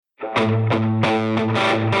Hey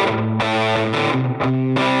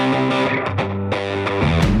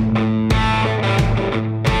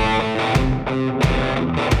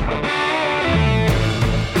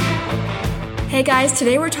guys,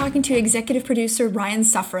 today we're talking to executive producer Ryan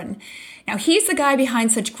Sufrin. Now he's the guy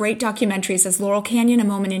behind such great documentaries as Laurel Canyon, A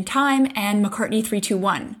Moment in Time, and McCartney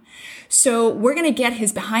 321. So we're going to get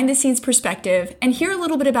his behind the scenes perspective and hear a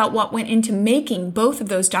little bit about what went into making both of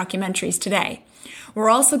those documentaries today. We're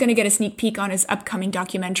also going to get a sneak peek on his upcoming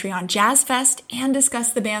documentary on Jazz Fest and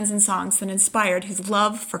discuss the bands and songs that inspired his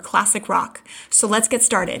love for classic rock. So let's get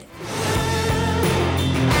started.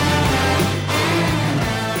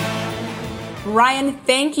 Ryan,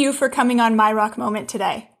 thank you for coming on My Rock Moment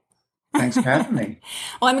today. Thanks for having me.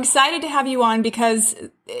 Well, I'm excited to have you on because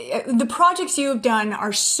the projects you have done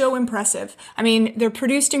are so impressive. I mean, they're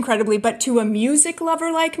produced incredibly, but to a music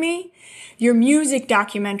lover like me, your music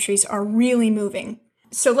documentaries are really moving.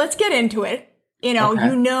 So let's get into it. You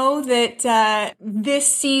know that this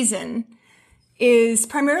season is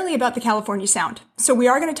primarily about the California sound. So we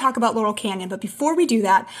are going to talk about Laurel Canyon, but before we do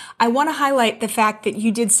that, I want to highlight the fact that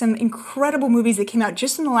you did some incredible movies that came out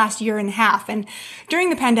just in the last year and a half, and during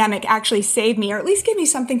the pandemic actually saved me, or at least gave me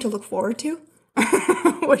something to look forward to,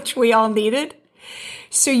 which we all needed.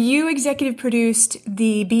 So you executive produced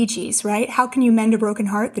the Bee Gees, right? How Can You Mend a Broken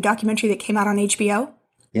Heart, the documentary that came out on HBO?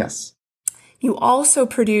 Yes. You also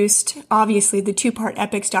produced, obviously, the two-part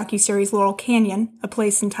Epix docuseries Laurel Canyon, A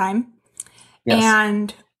Place and Time. Yes.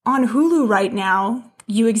 And on Hulu right now,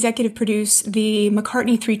 you executive produce the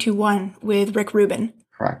McCartney 321 with Rick Rubin.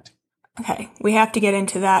 Correct. Okay, we have to get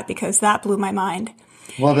into that because that blew my mind.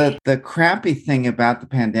 Well, the crappy thing about the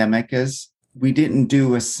pandemic is we didn't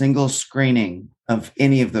do a single screening of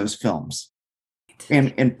any of those films.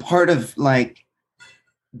 And part of like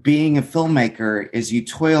being a filmmaker is you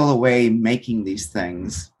toil away making these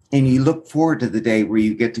things and you look forward to the day where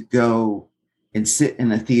you get to go and sit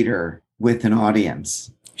in a theater with an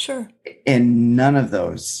audience. Sure. And none of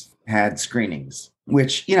those had screenings,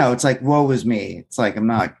 which, it's like, woe is me. It's like, I'm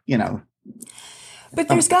not, But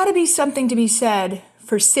there's got to be something to be said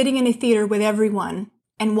for sitting in a theater with everyone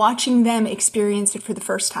and watching them experience it for the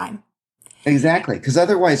first time. Exactly. Because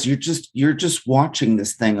otherwise you're just watching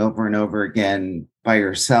this thing over and over again by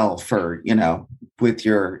yourself or, with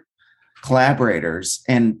your collaborators.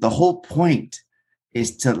 And the whole point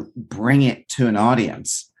is to bring it to an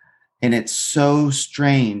audience. And it's so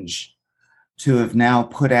strange to have now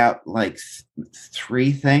put out like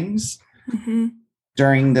three things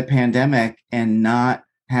during the pandemic and not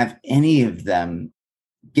have any of them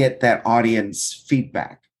get that audience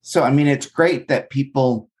feedback. So, I mean, it's great that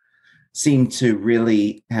people seem to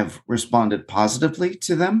really have responded positively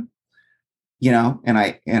to them,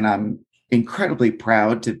 and I'm incredibly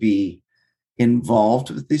proud to be involved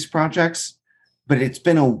with these projects. But it's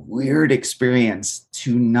been a weird experience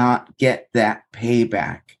to not get that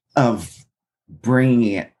payback of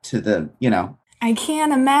bringing it to the, I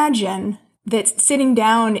can't imagine that sitting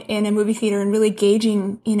down in a movie theater and really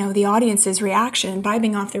gauging, the audience's reaction,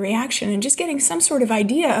 vibing off the reaction, and just getting some sort of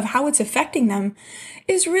idea of how it's affecting them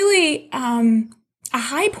is really a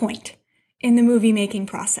high point in the movie making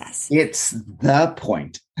process. It's the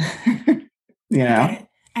point,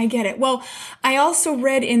 I get it. Well, I also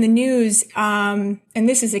read in the news, and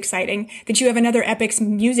this is exciting, that you have another Epix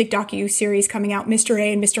music docu-series coming out, Mr.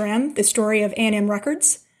 A and Mr. M, the story of A&M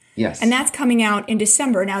Records. Yes. And that's coming out in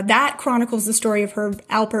December. Now, that chronicles the story of Herb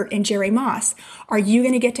Alpert and Jerry Moss. Are you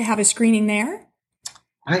going to get to have a screening there?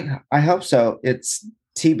 I hope so. It's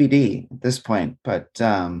TBD at this point. But,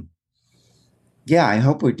 I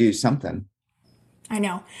hope we do something. I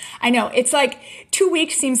know. It's like 2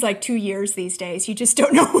 weeks seems like 2 years these days. You just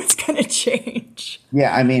don't know what's going to change.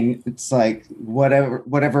 Yeah, I mean, it's like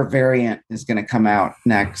whatever variant is going to come out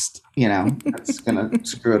next, that's going to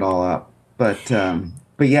screw it all up.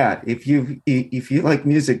 But yeah, if you like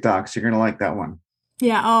music docs, you're going to like that one.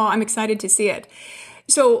 Yeah. Oh, I'm excited to see it.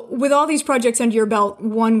 So with all these projects under your belt,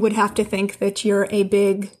 one would have to think that you're a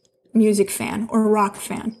big music fan or rock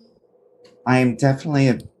fan. I am definitely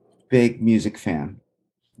a big music fan.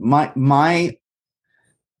 My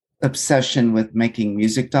obsession with making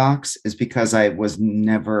music docs is because I was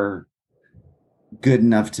never good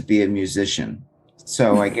enough to be a musician.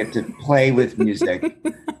 So I get to play with music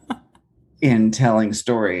in telling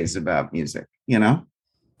stories about music, and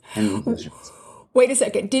musicians. Wait a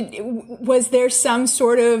second. Was there some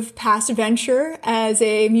sort of past venture as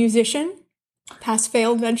a musician? Past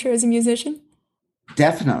failed venture as a musician?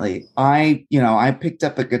 Definitely. I picked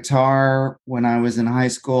up a guitar when I was in high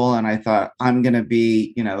school and I thought I'm going to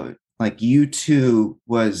be, like U2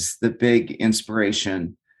 was the big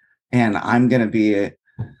inspiration. and I'm going to be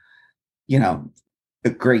you know, a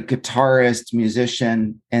great guitarist,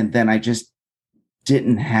 musician. And then I just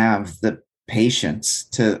didn't have the patience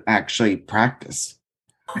to actually practice.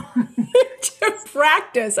 To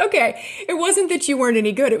practice. Okay. It wasn't that you weren't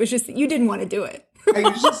any good. It was just that you didn't want to do it.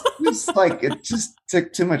 It just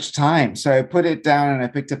took too much time. So I put it down and I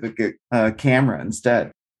picked up a camera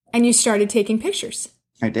instead. And you started taking pictures.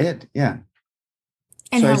 I did. Yeah.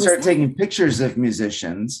 And So I how started was that? taking pictures of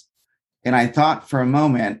musicians. And I thought for a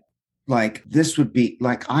moment, like, this would be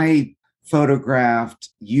like I photographed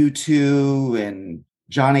U2 and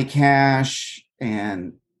Johnny Cash.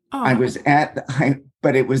 And I Oh, was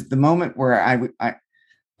but it was the moment where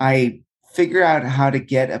I figure out how to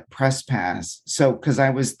get a press pass. So, because I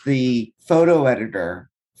was the photo editor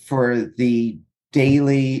for the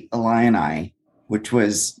Daily Illini, which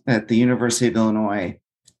was at the University of Illinois,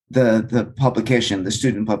 the publication, the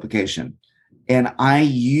student publication, and I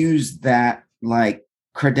used that like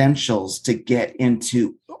credentials to get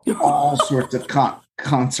into all sorts of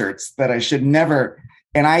concerts that I should never.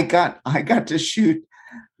 And I got to shoot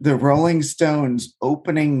the Rolling Stones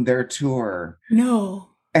opening their tour no.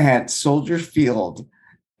 at Soldier Field,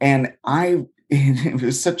 and it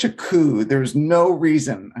was such a coup. There was no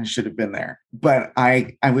reason I should have been there, but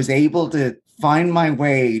I was able to find my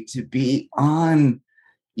way to be on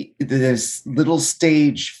this little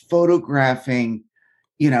stage photographing,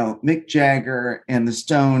 Mick Jagger and the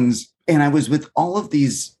Stones, and I was with all of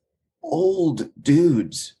these old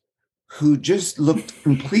dudes who just looked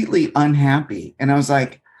completely unhappy, and I was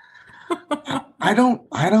like, I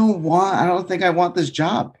don't think I want this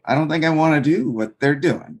job. I don't think I want to do what they're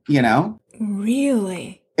doing.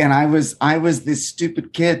 Really? And I was this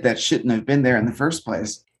stupid kid that shouldn't have been there in the first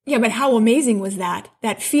place. Yeah, but how amazing was that?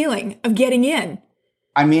 That feeling of getting in.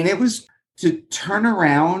 I mean, it was to turn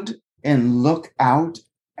around and look out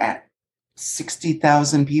at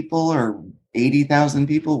 60,000 people or 80,000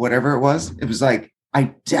 people, whatever it was. It was like,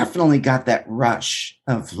 I definitely got that rush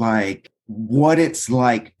of like what it's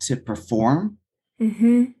like to perform.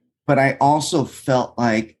 Hmm. But I also felt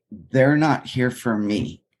like they're not here for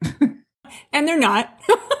me. And they're not.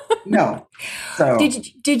 No. So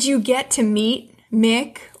Did you get to meet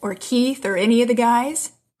Mick or Keith or any of the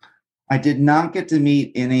guys? I did not get to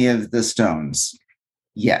meet any of the Stones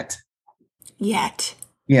yet. Yet.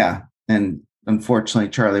 Yeah. And unfortunately,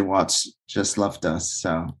 Charlie Watts just left us.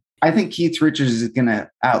 So I think Keith Richards is going to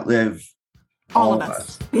outlive All all of of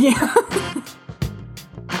us. us. Yeah.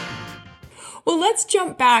 Well, let's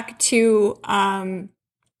jump back to,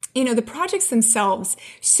 the projects themselves.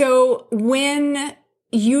 So when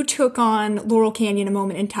you took on Laurel Canyon a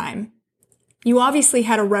moment in time, you obviously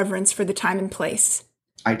had a reverence for the time and place.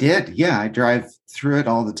 I did. Yeah. I drive through it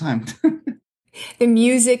all the time. The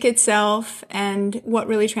music itself and what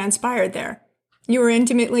really transpired there. You were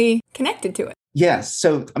intimately connected to it. Yes.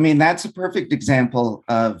 So, I mean, that's a perfect example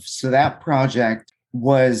so that project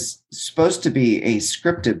was supposed to be a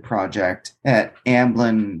scripted project at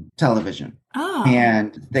Amblin Television. Oh.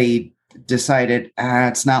 And they decided,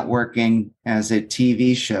 it's not working as a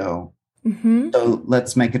TV show. Mm-hmm. So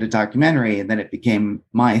let's make it a documentary. And then it became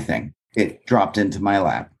my thing. It dropped into my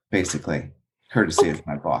lap, basically, courtesy of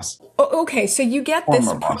my boss. Okay. So you get this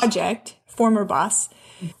Former boss. project, former boss.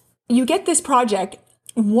 You get this project.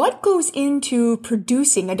 What goes into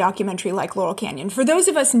producing a documentary like Laurel Canyon? For those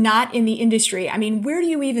of us not in the industry, I mean, where do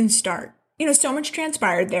you even start? So much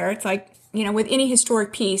transpired there. It's like, with any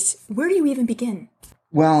historic piece, where do you even begin?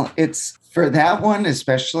 Well, it's for that one,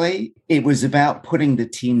 especially, it was about putting the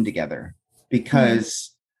team together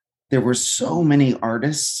because there were so many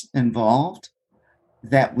artists involved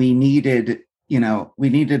that we needed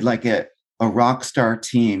like a rock star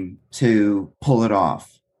team to pull it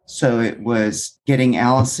off. So it was getting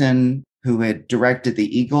Allison, who had directed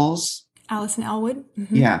the Eagles. Allison Elwood.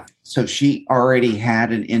 Mm-hmm. Yeah. So she already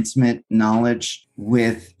had an intimate knowledge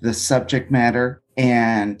with the subject matter.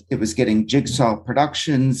 And it was getting Jigsaw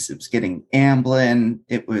Productions. It was getting Amblin.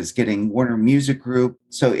 It was getting Warner Music Group.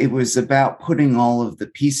 So it was about putting all of the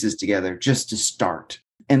pieces together just to start.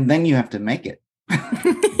 And then you have to make it.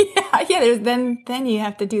 Yeah. Then you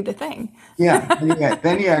have to do the thing. Yeah.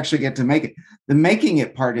 Then you actually get to make it. The making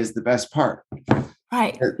it part is the best part.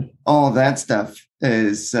 Right. All of that stuff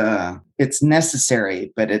is it's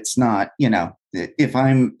necessary, but it's not, if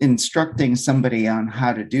I'm instructing somebody on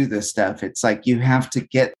how to do this stuff, it's like you've got to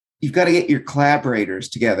get your collaborators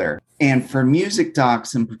together. And for music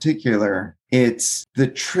docs in particular, it's the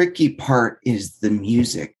tricky part is the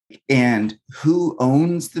music and who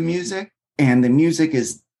owns the music. And the music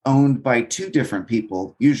is owned by two different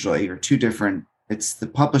people, usually, or two different, it's the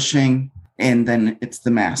publishing and then it's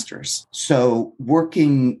the masters. So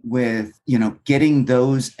working with, getting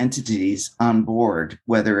those entities on board,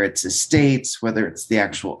 whether it's estates, whether it's the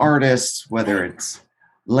actual artists, whether it's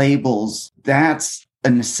labels, that's a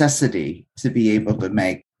necessity to be able to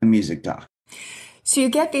make a music doc. So you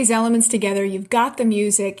get these elements together, you've got the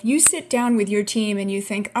music, you sit down with your team and you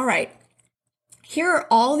think, all right, here are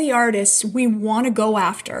all the artists we want to go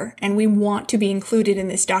after and we want to be included in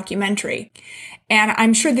this documentary. And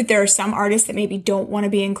I'm sure that there are some artists that maybe don't want to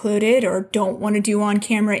be included or don't want to do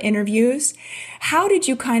on-camera interviews. How did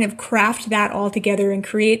you kind of craft that all together and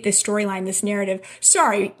create this storyline, this narrative?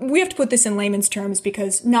 Sorry, we have to put this in layman's terms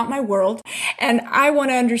because not my world. And I want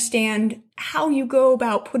to understand how you go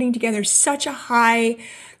about putting together such a high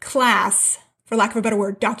class, for lack of a better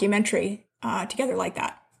word, documentary together like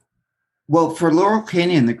that. Well, for Laurel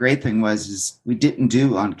Canyon, the great thing is we didn't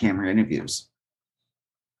do on-camera interviews.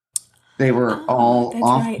 They were all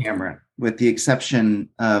off camera, with the exception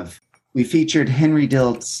of we featured Henry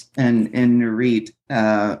Diltz and Nurit,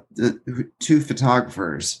 the two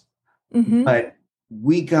photographers. Mm-hmm. But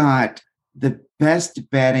we got the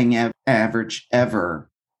best batting average ever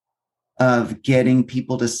of getting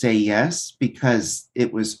people to say yes because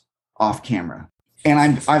it was off camera.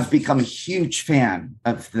 And I've become a huge fan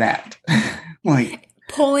of that. Like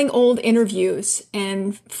pulling old interviews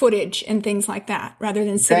and footage and things like that, rather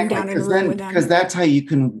than sitting down in a room with them. Because that's how you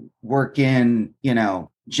can work in,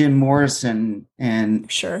 Jim Morrison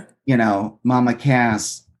and sure, Mama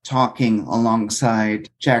Cass talking alongside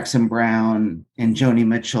Jackson Browne and Joni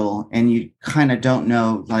Mitchell, and you kind of don't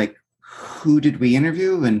know like who did we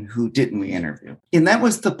interview and who didn't we interview. And that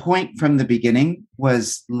was the point from the beginning,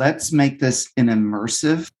 was let's make this an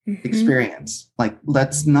immersive experience. Like,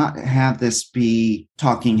 let's not have this be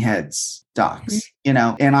talking heads docs, and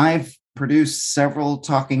I've produced several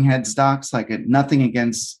talking heads docs, like nothing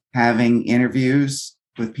against having interviews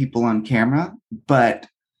with people on camera, but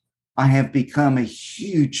I have become a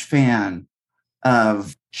huge fan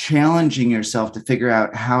of challenging yourself to figure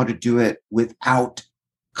out how to do it without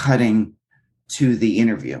cutting to the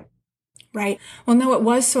interview. Right. Well, no, it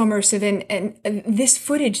was so immersive. And this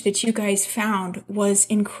footage that you guys found was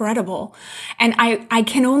incredible. And I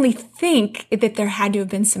can only think that there had to have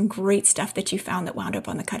been some great stuff that you found that wound up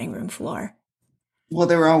on the cutting room floor. Well,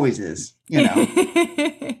 there always is,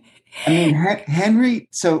 I mean, Henry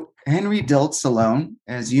Diltz alone,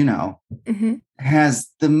 as you know, has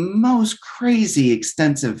the most crazy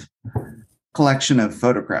extensive collection of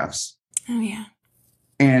photographs. Oh, yeah.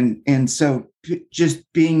 And so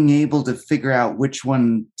just being able to figure out which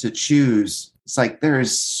one to choose, it's like there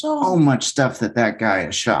is so much stuff that guy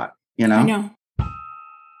has shot, I know.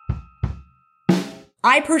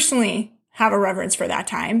 I personally have a reverence for that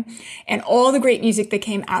time and all the great music that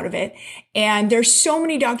came out of it. And there's so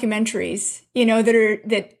many documentaries,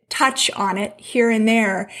 that touch on it here and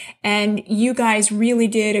there. And you guys really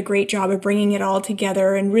did a great job of bringing it all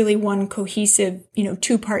together and really one cohesive,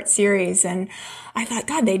 2-part series. And I thought,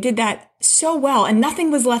 God, they did that so well and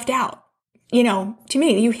nothing was left out. To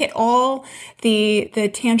me, you hit all the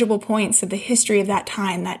tangible points of the history of that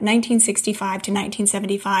time, that 1965 to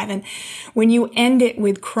 1975. And when you end it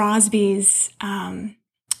with Crosby's,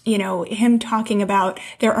 him talking about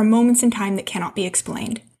there are moments in time that cannot be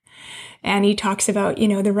explained. And he talks about,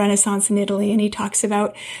 the Renaissance in Italy, and he talks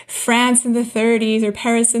about France in the 30s or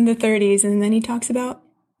Paris in the 30s. And then he talks about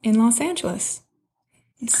in Los Angeles,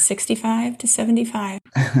 65 to 75.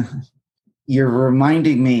 You're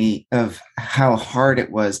reminding me of how hard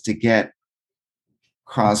it was to get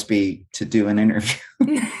Crosby to do an interview.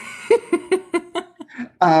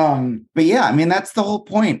 But yeah, I mean, that's the whole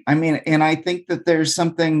point. I mean, and I think that there's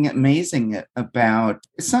something amazing about,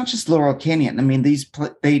 it's not just Laurel Canyon. I mean,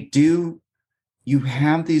 you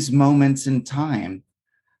have these moments in time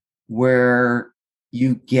where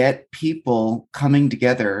you get people coming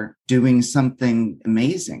together doing something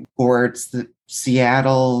amazing, or it's the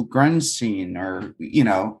Seattle grunge scene, or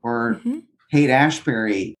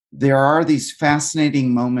Haight-Ashbury. There are these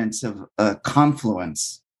fascinating moments of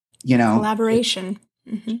confluence, collaboration,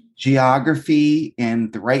 geography,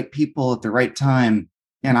 and the right people at the right time.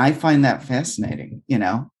 And I find that fascinating,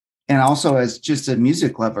 and also as just a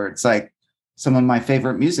music lover, it's like some of my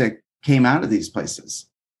favorite music came out of these places.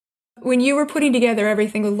 When you were putting together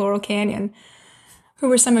everything with Laurel Canyon, who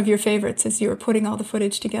were some of your favorites as you were putting all the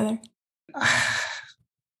footage together?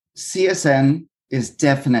 CSN is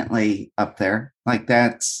definitely up there. Like,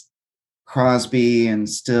 that's Crosby and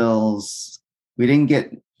Stills. We didn't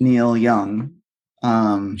get Neil Young.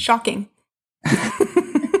 Shocking.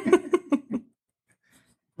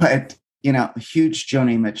 But, a huge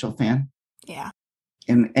Joni Mitchell fan. Yeah.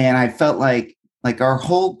 And I felt like our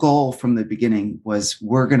whole goal from the beginning was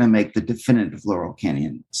we're going to make the definitive Laurel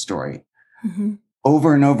Canyon story. Mm-hmm.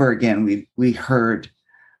 Over and over again, we heard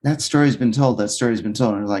that story's been told. That story's been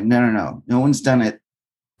told. And we're like, no one's done it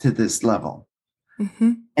to this level.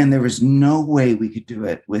 Mm-hmm. And there was no way we could do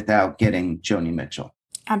it without getting Joni Mitchell.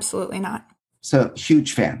 Absolutely not. So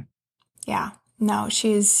huge fan. Yeah. No,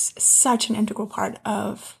 she's such an integral part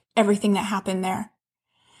of everything that happened there.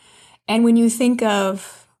 And when you think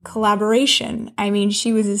of collaboration, I mean,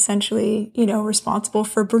 she was essentially, responsible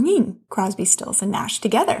for bringing Crosby, Stills, and Nash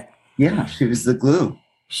together. Yeah, she was the glue.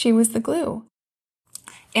 She was the glue.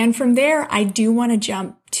 And from there, I do want to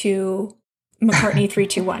jump to McCartney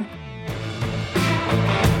 3-2-1.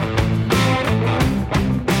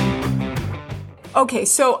 Okay,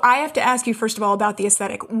 so I have to ask you, first of all, about the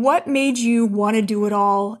aesthetic. What made you want to do it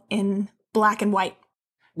all in black and white?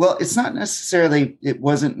 Well, it's not necessarily, it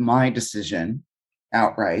wasn't my decision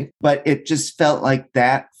outright, but it just felt like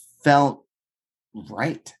that felt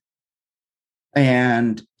right.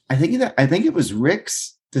 And I think it was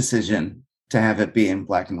Rick's decision to have it be in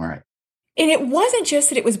black and white. And it wasn't just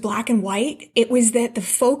that it was black and white. It was that the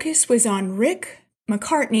focus was on Rick,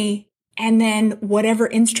 McCartney, and then whatever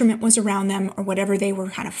instrument was around them or whatever they were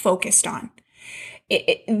kind of focused on.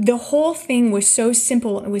 The whole thing was so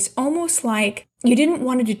simple. It was almost like you didn't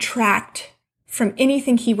want to detract from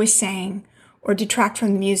anything he was saying or detract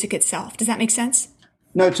from the music itself. Does that make sense?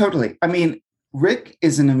 No, totally. I mean, Rick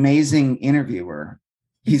is an amazing interviewer.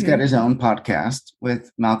 He's got his own podcast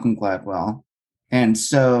with Malcolm Gladwell. And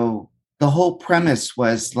so the whole premise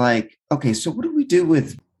was like, okay, so what do we do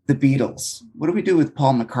with the Beatles? What do we do with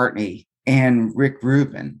Paul McCartney and Rick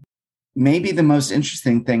Rubin? Maybe the most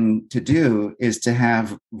interesting thing to do is to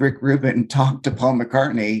have Rick Rubin talk to Paul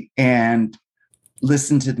McCartney and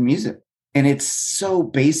listen to the music. And it's so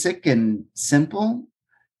basic and simple.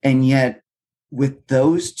 And yet with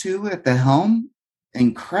those two at the helm,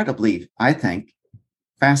 incredibly, I think,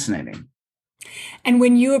 fascinating. And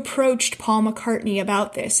when you approached Paul McCartney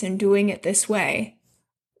about this and doing it this way,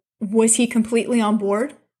 was he completely on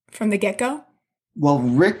board from the get-go? Well,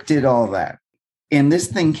 Rick did all that. And this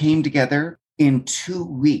thing came together in 2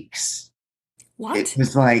 weeks. What? It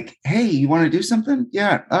was like, hey, you want to do something?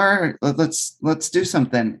 Yeah. All right. Let's do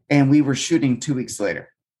something. And we were shooting 2 weeks later.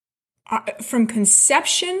 From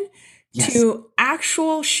conception to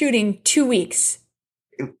actual shooting, 2 weeks.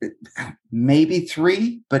 Maybe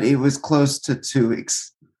 3, but it was close to 2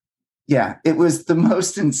 weeks. Yeah, it was the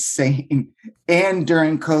most insane, and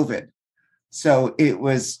during COVID. So it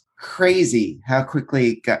was crazy how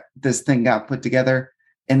quickly this thing got put together.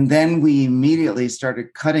 And then we immediately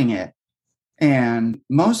started cutting it. And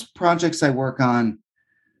most projects I work on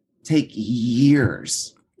take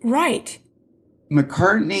years. Right.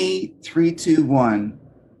 McCartney 3-2-1.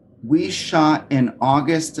 We shot in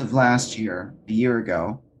August of last year, a year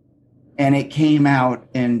ago, and it came out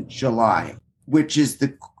in July,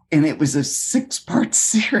 and it was a 6-part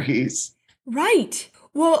series. Right.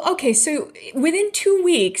 Well, okay. So within 2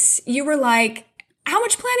 weeks, you were like, how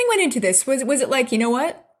much planning went into this? Was it like, you know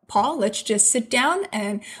what, Paul, let's just sit down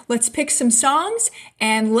and let's pick some songs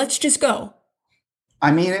and let's just go.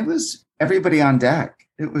 I mean, it was everybody on deck.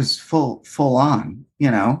 It was full on,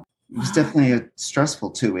 It was definitely a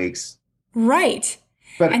stressful 2 weeks. Right.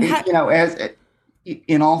 But, as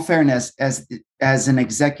in all fairness, as an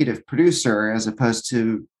executive producer, as opposed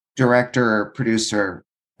to director or producer,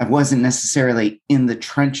 I wasn't necessarily in the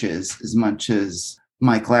trenches as much as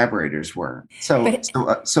my collaborators were.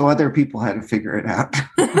 So other people had to figure it out.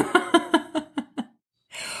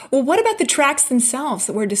 Well, what about the tracks themselves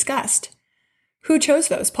that were discussed? Who chose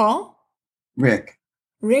those? Paul? Rick.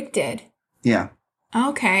 Rick did. Yeah.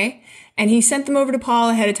 Okay. And he sent them over to Paul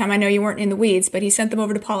ahead of time. I know you weren't in the weeds, but he sent them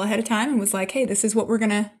over to Paul ahead of time and was like, hey, this is what we're going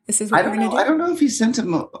to do. I don't know if he sent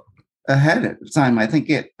them ahead of time. I think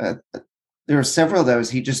there are several of those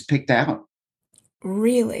he just picked out.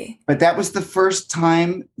 Really? But that was the first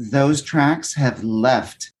time those tracks have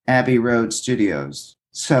left Abbey Road Studios.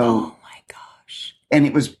 So, oh my gosh. And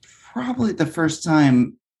it was probably the first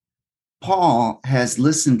time Paul has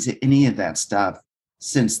listened to any of that stuff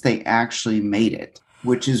since they actually made it,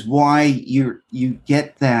 which is why you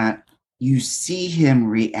get that, you see him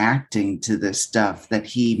reacting to this stuff that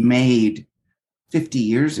he made 50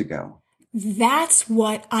 years ago. That's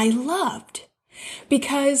what I loved,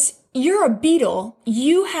 because you're a Beatle.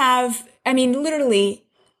 You have, literally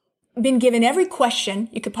been given every question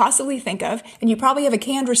you could possibly think of, and you probably have a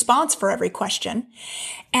canned response for every question.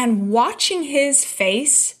 And watching his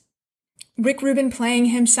face, Rick Rubin playing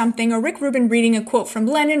him something, or Rick Rubin reading a quote from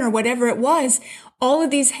Lennon or whatever it was, all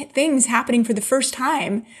of these things happening for the first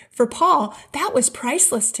time for Paul, that was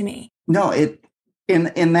priceless to me. No,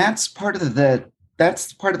 and that's part of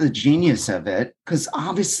the genius of it, because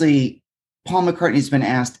obviously Paul McCartney's been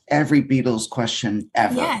asked every Beatles question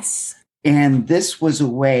ever. Yes. And this was a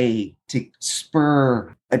way to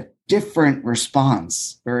spur a different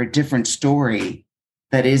response or a different story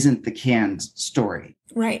that isn't the canned story.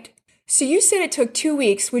 Right. So you said it took 2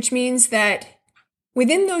 weeks, which means that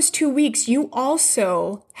within those 2 weeks, you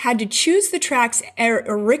also had to choose the tracks,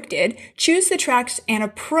 or Rick did, choose the tracks and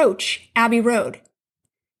approach Abbey Road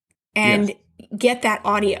and get that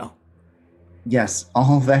audio. Yes,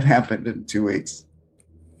 all of that happened in 2 weeks.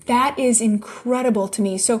 That is incredible to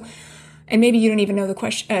me. So, and maybe you don't even know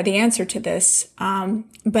the answer to this,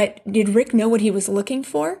 but did Rick know what he was looking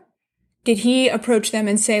for? Did he approach them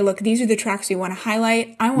and say, look, these are the tracks we want to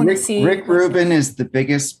highlight? I want to see. Rick Rubin is the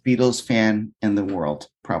biggest Beatles fan in the world,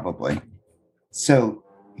 probably. So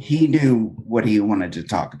he knew what he wanted to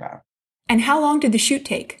talk about. And how long did the shoot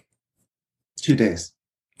take? 2 days.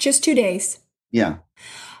 Just 2 days? Yeah.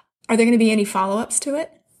 Are there going to be any follow-ups to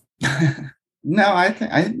it? No, I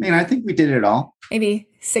think we did it all. Maybe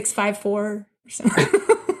 654 or something.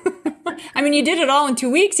 I mean, you did it all in 2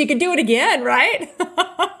 weeks. You could do it again, right?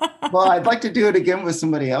 Well, I'd like to do it again with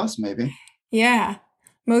somebody else, maybe. Yeah,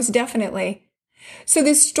 most definitely. So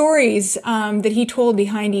the stories that he told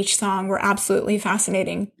behind each song were absolutely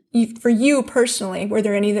fascinating. For you personally, were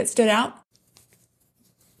there any that stood out?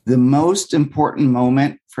 The most important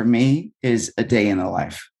moment for me is A Day in the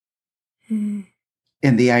Life. Mm.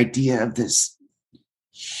 And the idea of this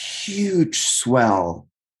huge swell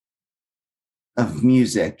of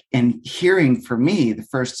music, and hearing, for me, the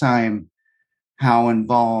first time how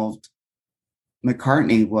involved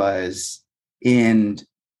McCartney was in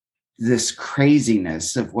this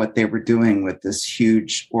craziness of what they were doing with this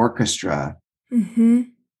huge orchestra. Mm-hmm.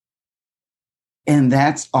 And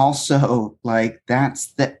that's also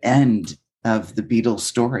that's the end of the Beatles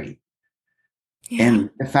story. Yeah. And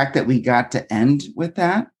the fact that we got to end with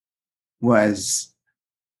that was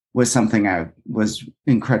something I was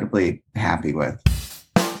incredibly happy with.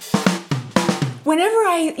 Whenever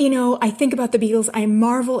I think about the Beatles, I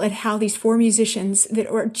marvel at how these four musicians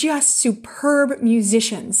that were just superb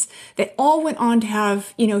musicians that all went on to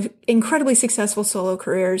have, incredibly successful solo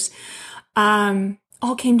careers,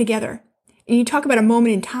 all came together. And you talk about a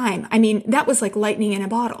moment in time. I mean, that was like lightning in a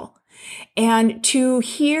bottle. And to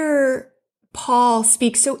hear Paul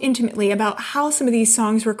speak so intimately about how some of these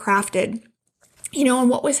songs were crafted, and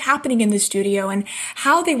what was happening in the studio and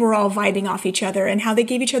how they were all vibing off each other and how they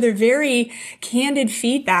gave each other very candid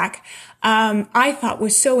feedback, I thought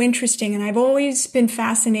was so interesting. And I've always been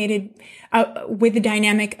fascinated with the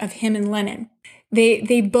dynamic of him and Lennon.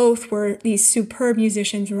 They both were these superb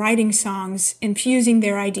musicians writing songs, infusing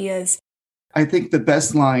their ideas. I think the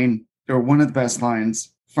best line, or one of the best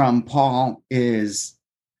lines from Paul is,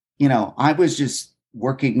 I was just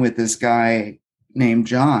working with this guy named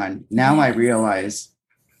John. Now I realize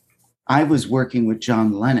I was working with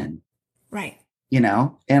John Lennon. Right.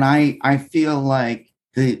 And I feel like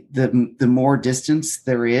the more distance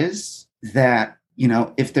there is, that,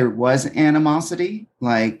 if there was animosity,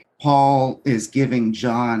 like Paul is giving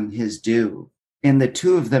John his due, and the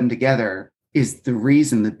two of them together is the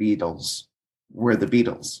reason the Beatles were the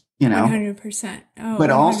Beatles, 100%. Oh, but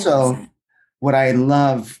 100%. Also what I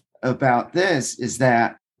love about this is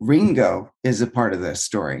that Ringo is a part of this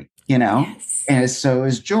story, Yes. And so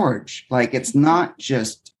is George. It's not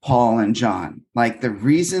just Paul and John. The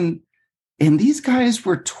reason, and these guys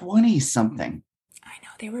were 20 something. I know,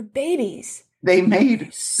 they were babies. They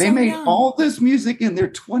made young. all this music in their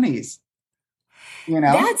 20s.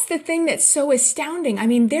 That's the thing that's so astounding. I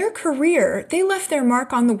mean, their career, they left their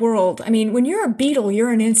mark on the world. I mean, when you're a Beatle,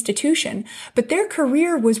 you're an institution, but their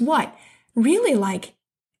career was what? Really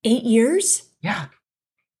 8 years? Yeah.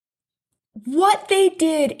 What they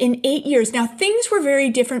did in 8 years. Now, things were very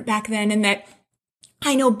different back then in that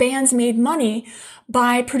I know bands made money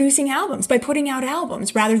by producing albums, by putting out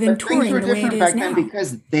albums rather than touring the way it is back now. Then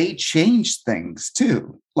because they changed things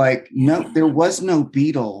too. There was no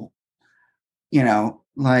Beatle,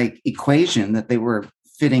 equation that they were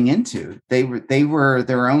fitting into. They were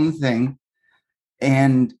their own thing,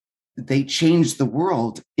 and they changed the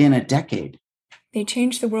world in a decade. They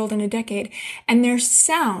changed the world in a decade, and their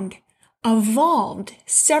sound evolved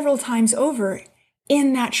several times over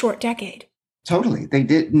in that short decade. Totally. They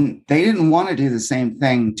didn't want to do the same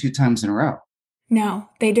thing 2 times in a row. No,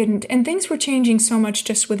 they didn't. And things were changing so much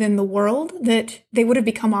just within the world that they would have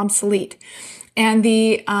become obsolete. And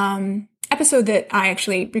the episode that I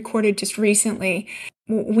actually recorded just recently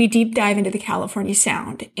we deep dive into the California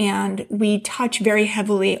sound, and we touch very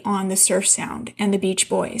heavily on the surf sound and the Beach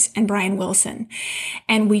Boys and Brian Wilson.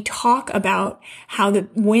 And we talk about how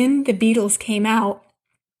when the Beatles came out,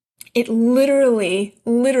 it literally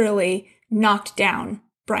knocked down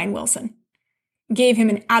Brian Wilson, gave him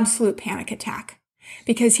an absolute panic attack,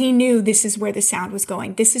 because he knew this is where the sound was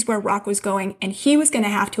going. This is where rock was going, and he was going to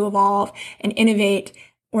have to evolve and innovate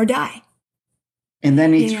or die. And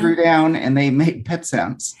then he threw down and they made Pet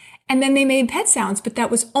Sounds. And then they made Pet Sounds, but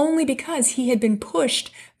that was only because he had been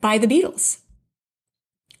pushed by the Beatles.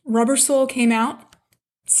 Rubber Soul came out,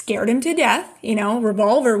 scared him to death.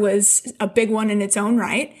 Revolver was a big one in its own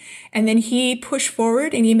right. And then he pushed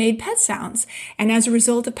forward and he made Pet Sounds. And as a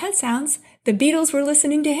result of Pet Sounds, the Beatles were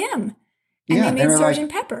listening to him. And they made Sgt.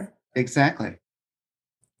 Pepper. Exactly.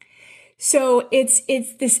 So it's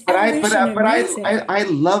this evolution of music. I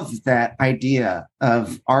love that idea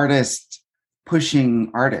of artists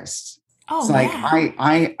pushing artists. Oh, it's like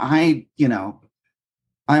yeah.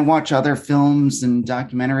 I watch other films and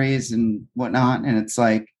documentaries and whatnot, and it's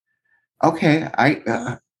like, okay,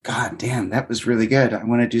 God damn, that was really good. I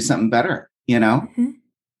want to do something better. Mm-hmm.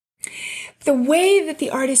 The way that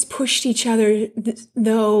the artists pushed each other,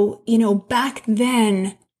 though, back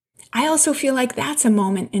then, I also feel like that's a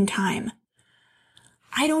moment in time.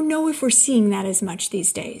 I don't know if we're seeing that as much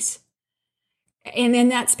these days. And then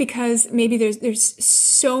that's because maybe there's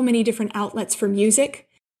so many different outlets for music.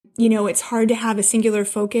 It's hard to have a singular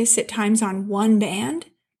focus at times on one band.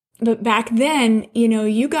 But back then,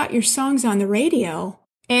 you got your songs on the radio,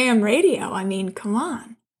 AM radio. I mean, come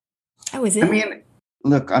on. That was it. I mean,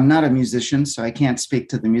 look, I'm not a musician, so I can't speak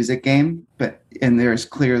to the music game, and there's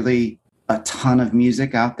clearly a ton of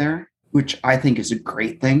music out there, which I think is a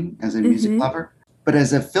great thing as a music lover. But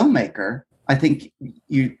as a filmmaker, I think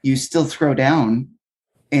you still throw down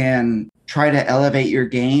and try to elevate your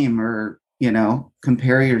game, or,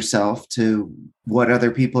 compare yourself to what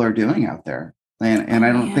other people are doing out there. And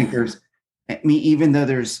I don't think there's, even though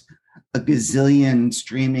there's a gazillion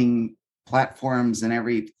streaming platforms and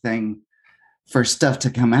everything for stuff to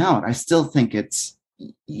come out, I still think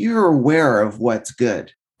you're aware of what's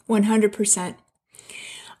good. 100%.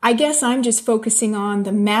 I guess I'm just focusing on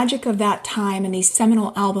the magic of that time and these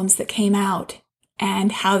seminal albums that came out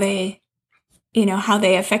and how they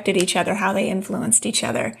affected each other, how they influenced each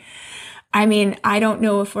other. I mean, I don't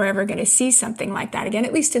know if we're ever going to see something like that again,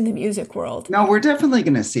 at least in the music world. No, we're definitely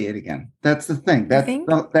going to see it again. That's the thing.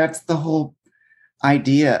 That's the whole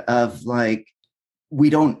idea of, like,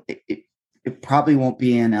 it probably won't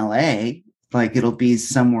be in LA. Like, it'll be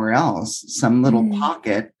somewhere else. Some little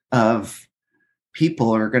pocket of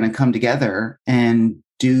people are going to come together and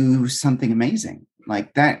do something amazing.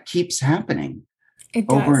 Like, that keeps happening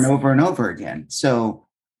over and over and over again. So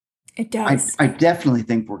it does. I definitely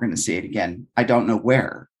think we're going to see it again. I don't know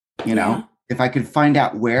where, if I could find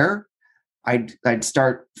out where, I'd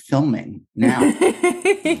start filming now.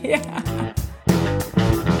 Yeah.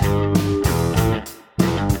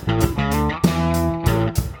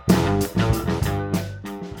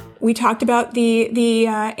 We talked about the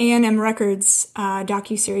A&M Records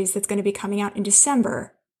docuseries that's going to be coming out in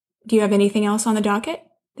December. Do you have anything else on the docket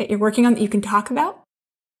that you're working on that you can talk about?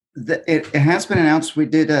 It has been announced. We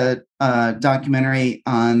did a documentary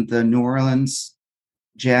on the New Orleans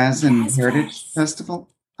Jazz and Heritage Festival,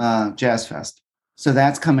 Jazz Fest. So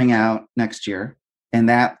that's coming out next year, and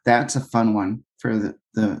that's a fun one for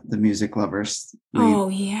the music lovers.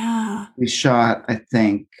 We shot, I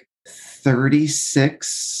think,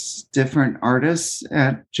 36 different artists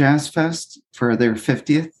at Jazz Fest for their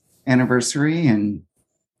 50th anniversary and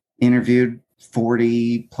interviewed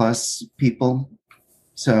 40 plus people.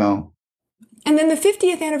 So, and then the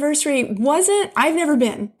 50th anniversary I've never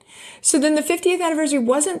been. So then the 50th anniversary,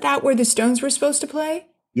 wasn't that where the Stones were supposed to play?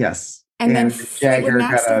 Yes. And then Fleetwood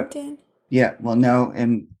Mac stepped in? Yeah, well, no.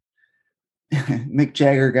 And Mick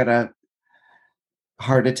Jagger got a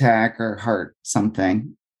heart attack or heart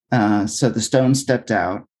something. So the Stones stepped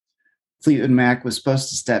out. Fleetwood Mac was supposed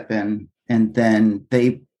to step in, and then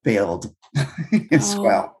they bailed as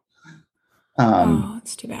well.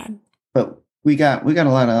 It's too bad. But we got a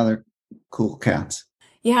lot of other cool cats.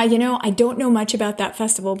 Yeah, I don't know much about that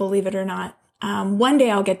festival, believe it or not. One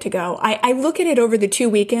day I'll get to go. I look at it over the 2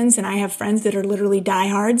 weekends, and I have friends that are literally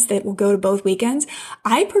diehards that will go to both weekends.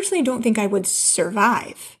 I personally don't think I would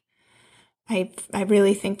survive. I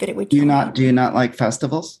really think that it would. Do you not like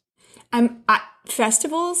festivals?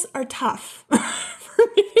 Festivals are tough for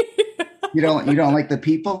me. You don't like the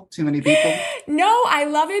people? Too many people? No, I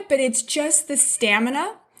love it, but it's just the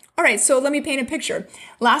stamina. All right, so let me paint a picture.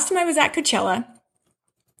 Last time I was at Coachella,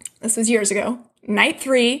 this was years ago, night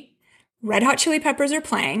 3, Red Hot Chili Peppers are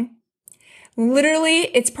playing. Literally,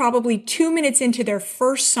 it's probably 2 minutes into their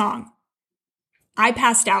first song. I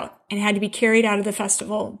passed out and had to be carried out of the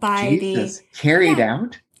festival by carried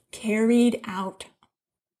out? Carried out.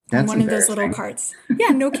 That's on one of those little carts. Yeah,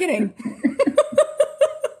 no kidding.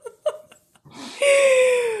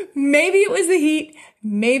 Maybe it was the heat,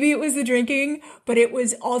 maybe it was the drinking, but it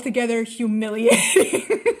was altogether humiliating.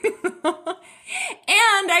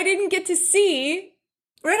 And I didn't get to see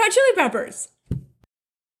Red Hot Chili Peppers.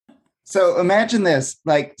 So imagine this,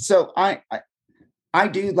 like, so I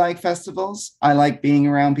do like festivals. I like being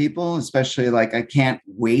around people, especially like I can't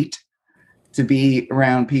wait to be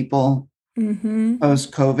around people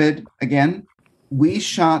post-COVID again. We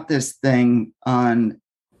shot this thing on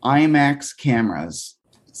IMAX cameras.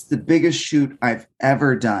 It's the biggest shoot I've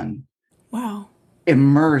ever done. Wow.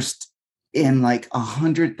 Immersed in like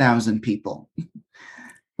 100,000 people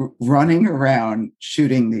running around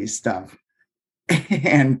shooting these stuff.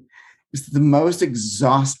 And it's the most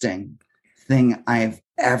exhausting thing I've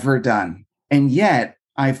ever done. And yet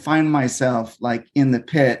I find myself like in the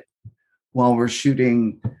pit while we're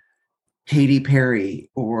shooting Katy Perry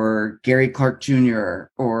or Gary Clark Jr.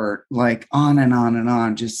 or like on and on and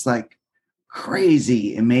on, just like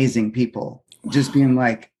crazy, amazing people. Wow. Just being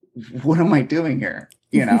like, what am I doing here?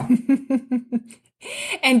 You know?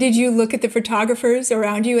 And did you look at the photographers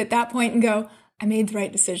around you at that point and go, I made the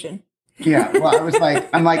right decision? Yeah. Well,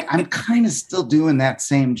 I'm kind of still doing that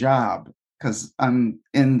same job because I'm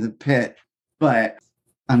in the pit, but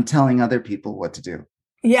I'm telling other people what to do.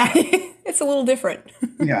 Yeah. It's a little different.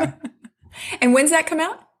 Yeah. And when's that come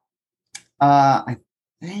out? I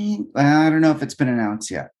don't know if it's been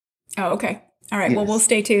announced yet. Oh, okay. All right. Yes. Well, we'll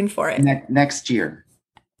stay tuned for it. Next year.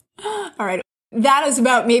 All right. That is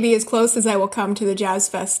about maybe as close as I will come to the Jazz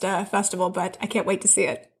Fest festival, but I can't wait to see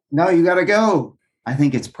it. No, you got to go. I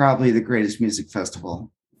think it's probably the greatest music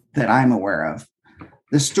festival that I'm aware of.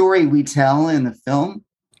 The story we tell in the film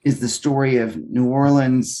is the story of New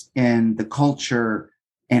Orleans and the culture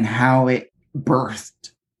and how it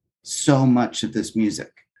birthed so much of this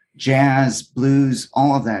music. Jazz, blues,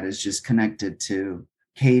 all of that is just connected to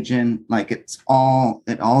Cajun. Like it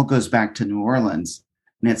all goes back to New Orleans.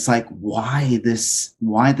 And it's like, why this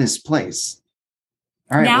place?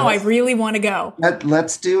 All right, now I really want to go.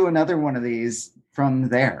 Let's do another one of these from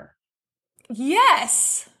there.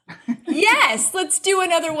 Yes. Yes. Let's do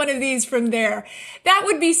another one of these from there. That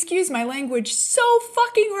would be, excuse my language, so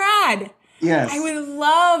fucking rad. Yes. I would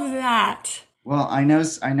love that. Well, I know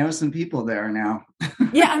some people there now.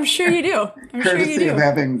 Yeah, I'm sure you do. Courtesy of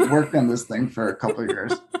having worked on this thing for a couple of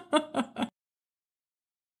years.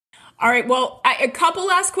 All right. Well, a couple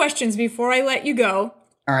last questions before I let you go.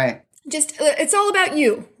 All right. Just, it's all about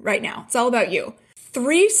you right now. It's all about you.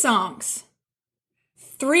 3 songs.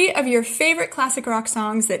 3 of your favorite classic rock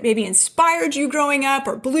songs that maybe inspired you growing up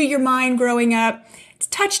or blew your mind growing up. It's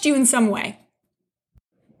touched you in some way.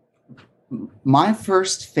 My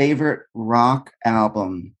first favorite rock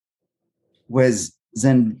album was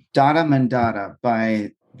Zendada Mandada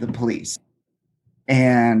by The Police.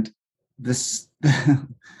 And this,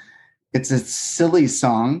 it's a silly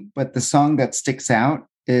song, but the song that sticks out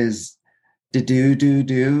is do do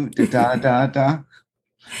do da da da.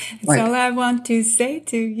 That's like, all I want to say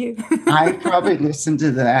to you. I probably listened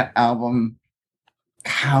to that album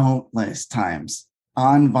countless times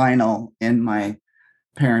on vinyl in my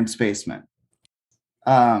parents' basement.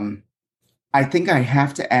 I think I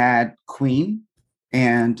have to add Queen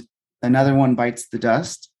and Another One Bites the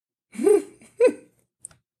Dust.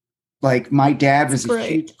 Like my dad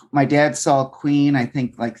my dad saw Queen, I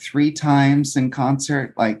think like 3 times in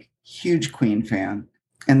concert, like huge Queen fan.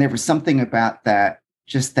 And there was something about that,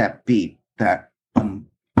 just that beat, that boom,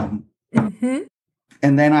 boom. Mm-hmm.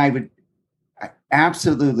 And then I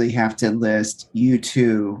absolutely have to list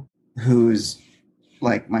U2, who's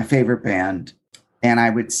like my favorite band. And I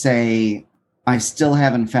would say I still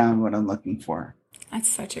haven't found what I'm looking for. That's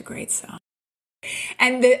such a great song.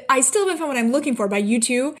 And I Still Haven't Found What I'm Looking For by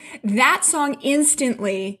U2, that song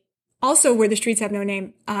instantly, also Where the Streets Have No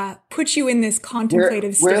Name, puts you in this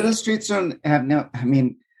contemplative state. Where the Streets Don't Have No, I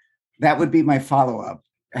mean, that would be my follow-up.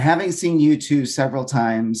 Having seen U2 several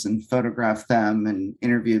times and photographed them and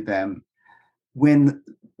interviewed them, when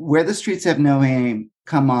Where the Streets Have No Name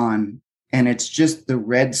come on and it's just the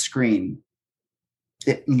red screen,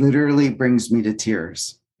 it literally brings me to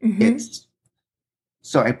tears. Mm-hmm.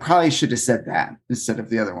 So I probably should have said that instead of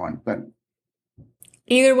the other one, but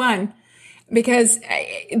either one. because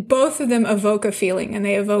both of them evoke a feeling and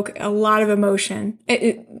they evoke a lot of emotion.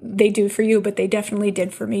 They do for you, but they definitely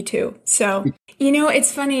did for me too. So,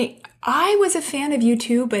 it's funny. I was a fan of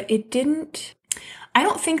U2, but I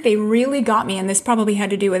don't think they really got me, and this probably had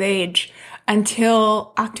to do with age,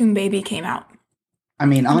 until Achtung Baby came out. I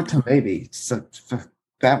mean, Achtung Baby, so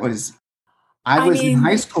that was, I was in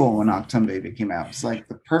high school when Achtung Baby came out. It's like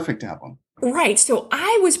the perfect album. Right. So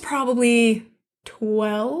I was probably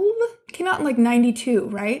 12. It came out in like 92,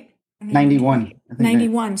 right? 91.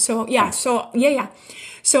 91. So yeah. So yeah.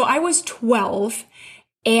 So I was 12.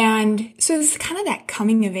 And so this is kind of that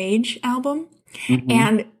coming of age album. Mm-hmm.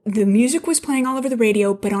 And the music was playing all over the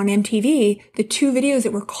radio, but on MTV, the two videos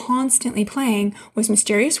that were constantly playing was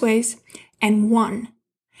Mysterious Ways and One.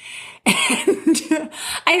 And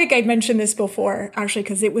I think I mentioned this before, actually,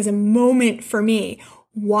 because it was a moment for me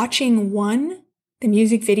watching One, the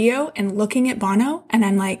music video, and looking at Bono. And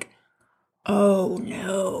I'm like, oh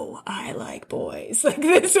no, I like boys. Like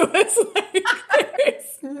this was like,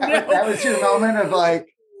 that was your moment of like,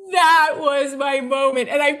 that was my moment.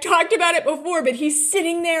 And I've talked about it before, but he's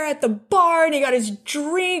sitting there at the bar and he got his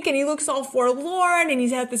drink and he looks all forlorn and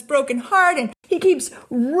he's had this broken heart and he keeps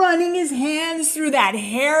running his hands through that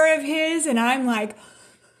hair of his. And I'm like,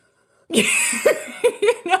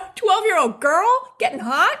 12-year-old girl getting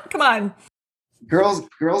hot? Come on. Girls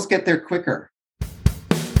get there quicker.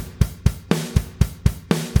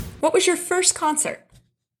 What was your first concert?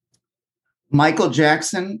 Michael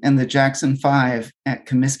Jackson and the Jackson 5 at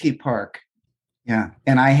Comiskey Park. Yeah.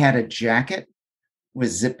 And I had a jacket with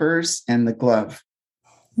zippers and the glove.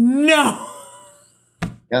 No.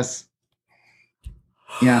 Yes.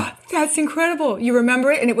 Yeah. That's incredible. You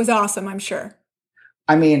remember it and it was awesome, I'm sure.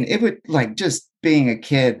 I mean, it would like just being a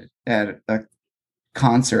kid at a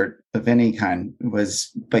concert of any kind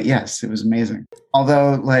but yes, it was amazing.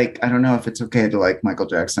 Although like, I don't know if it's okay to like Michael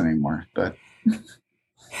Jackson anymore, but...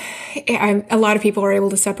 A lot of people are able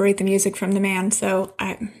to separate the music from the man, so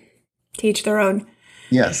to each their own.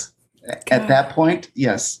 Yes. At that point,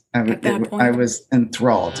 yes. I was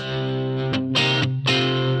enthralled.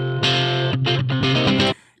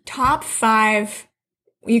 Top 5.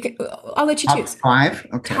 I'll let you choose. Top 5?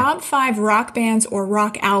 Okay. Top 5 rock bands or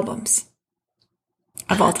rock albums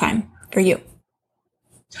of all time for you.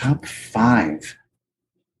 Top 5.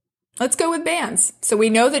 Let's go with bands. So we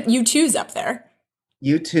know that U2's up there.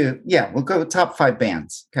 U2. Yeah, we'll go with top 5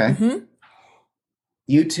 bands. Okay. Mm-hmm.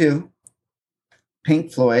 U2,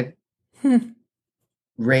 Pink Floyd,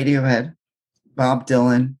 Radiohead, Bob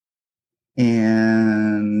Dylan,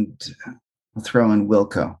 and I'll throw in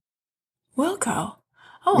Wilco. Wilco.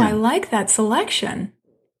 Oh, yeah. I like that selection.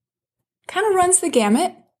 Kind of runs the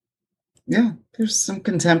gamut. Yeah, there's some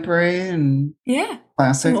contemporary and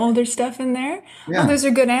classic. Some older stuff in there. Yeah. Oh, those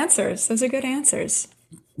are good answers.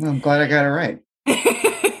 Well, I'm glad I got it right.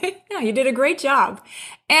 Yeah, you did a great job.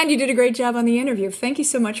 And you did a great job on the interview. Thank you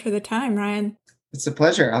so much for the time, Ryan. It's a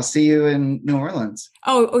pleasure. I'll see you in New Orleans.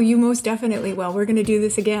 Oh, you most definitely will. We're going to do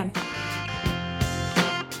this again.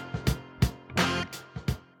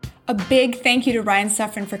 A big thank you to Ryan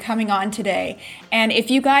Suffren for coming on today. And if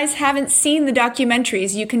you guys haven't seen the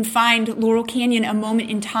documentaries, you can find Laurel Canyon: A Moment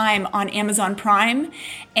in Time on Amazon Prime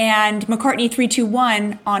and McCartney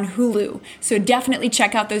 321 on Hulu. So definitely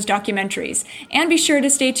check out those documentaries. And be sure to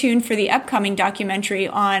stay tuned for the upcoming documentary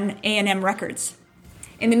on A&M Records.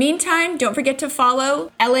 In the meantime, don't forget to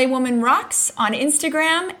follow LA Woman Rocks on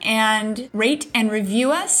Instagram and rate and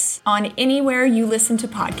review us on anywhere you listen to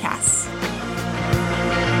podcasts.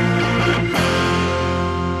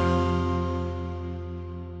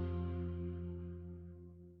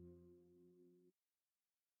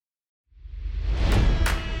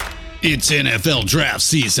 It's NFL draft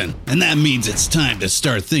season, and that means it's time to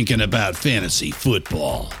start thinking about fantasy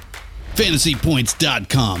football.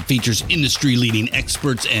 FantasyPoints.com features industry-leading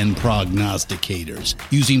experts and prognosticators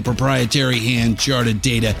using proprietary hand-charted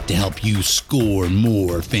data to help you score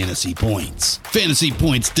more fantasy points.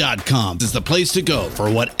 FantasyPoints.com is the place to go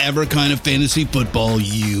for whatever kind of fantasy football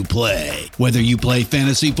you play. Whether you play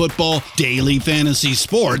fantasy football, daily fantasy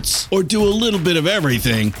sports, or do a little bit of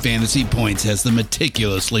everything, Fantasy Points has the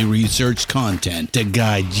meticulously researched content to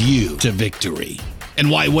guide you to victory. And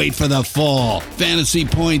why wait for the fall? Fantasy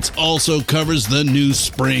Points also covers the new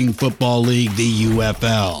spring football league, the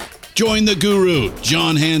UFL. Join the guru,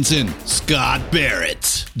 John Hansen, Scott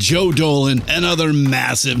Barrett, Joe Dolan, and other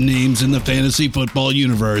massive names in the fantasy football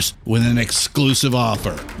universe with an exclusive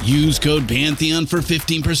offer. Use code Pantheon for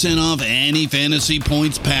 15% off any Fantasy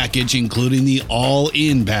Points package, including the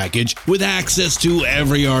all-in package, with access to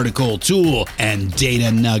every article, tool, and data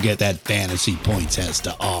nugget that Fantasy Points has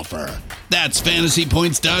to offer. That's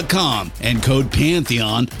fantasypoints.com and code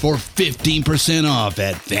Pantheon for 15% off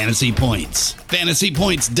at Fantasy Points.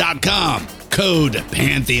 Fantasypoints.com, code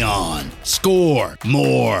Pantheon. Score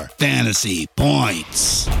more fantasy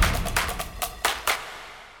points.